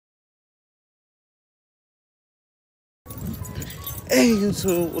Hey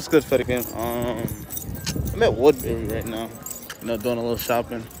YouTube, what's good, Fetty fam? I'm at Woodbury right now. Doing a little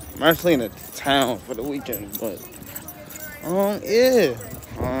shopping. I'm actually in a town for the weekend, but yeah.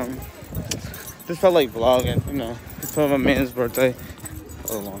 Just felt like vlogging, It's for my man's birthday.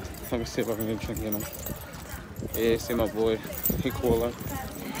 Hold on, let me see if I can get a drink in him. Yeah, see my boy, he cool like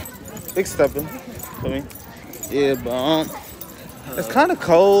big stepping for me. Yeah, but it's kind of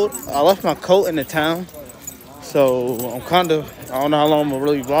cold. I left my coat in the town. So I don't know how long I'm gonna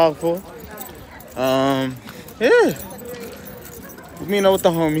really vlog for. Yeah. We're meeting up with the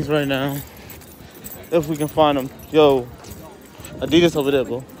homies right now. If we can find them. Yo, Adidas over there,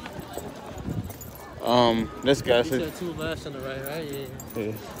 bro. This guy. You said two left on the right?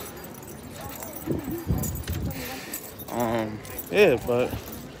 Yeah. Yeah, but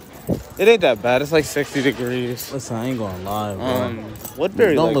it ain't that bad. It's like 60 degrees. Listen, I ain't gonna lie, bro.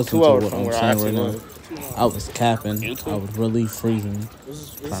 Woodbury, Don't like listen 2 to hours what from I'm where I saying actually right live. now. I was capping. YouTube? I was really freezing.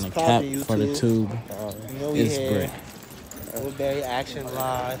 Trying to cap for the tube. It's great. Woodbury Action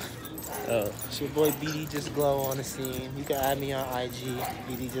Live. It's your boy BD Just Glow on the scene. You can add me on IG,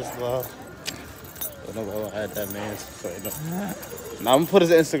 BD Just Glow. I don't know if I'll add that man. Now I'm gonna put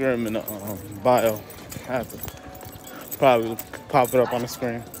his Instagram in the bio. I have to probably pop it up on the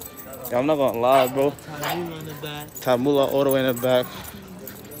screen. Yeah, I'm not gonna lie, bro. Tamula in the back. Tamula all the way in the back.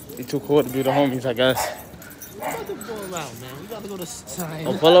 He too cool to be the homies, I guess. We got to pull out, man. We got to go to Zion.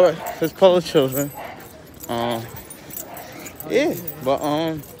 Oh, pull up his fellow children. Yeah, but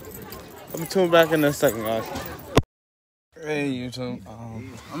I'll be tuning back in a second, guys. Hey YouTube,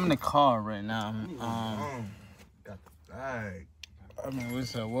 I'm in the car right now. Got the bag. I mean, we're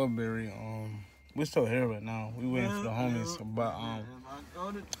at Woodbury. We're still here right now. We waiting for the homies, but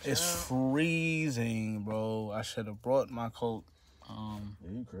it's freezing, bro. I should have brought my coat.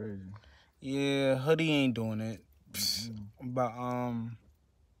 Yeah, you crazy. Yeah, hoodie ain't doing it. But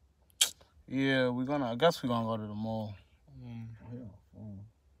yeah, I guess we're gonna go to the mall.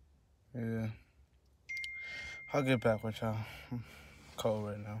 Yeah. I'll get back with y'all. I'm cold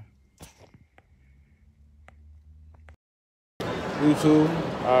right now. YouTube.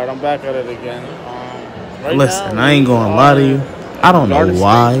 Alright, I'm back at it again. Listen, I ain't gonna lie to you. I don't know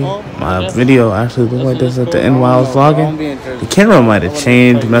why my video actually looked like this at the end while I was vlogging. The camera might have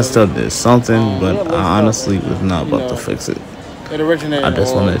changed, messed up, did something, but I honestly was not about to fix it. I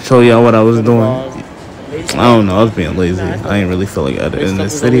just wanted to show y'all what I was doing. I don't know, I was being lazy. I ain't really feel like editing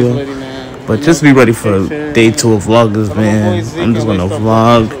this video. But just be ready for day 2 of Vlogmas, man. I'm just gonna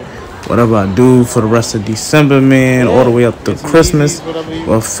vlog whatever I do for the rest of December, man, all the way up to Christmas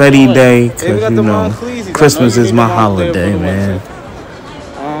or Fetty Day, because Christmas is my holiday, man.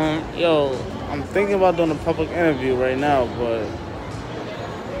 Yo, I'm thinking about doing a public interview right now, but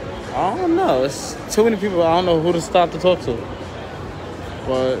I don't know. It's too many people. I don't know who to stop to talk to.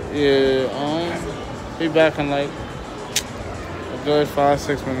 But yeah, be back in like a good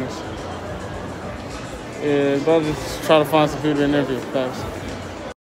 5-6 minutes. Yeah, but I'll just try to find some people to interview. Thanks.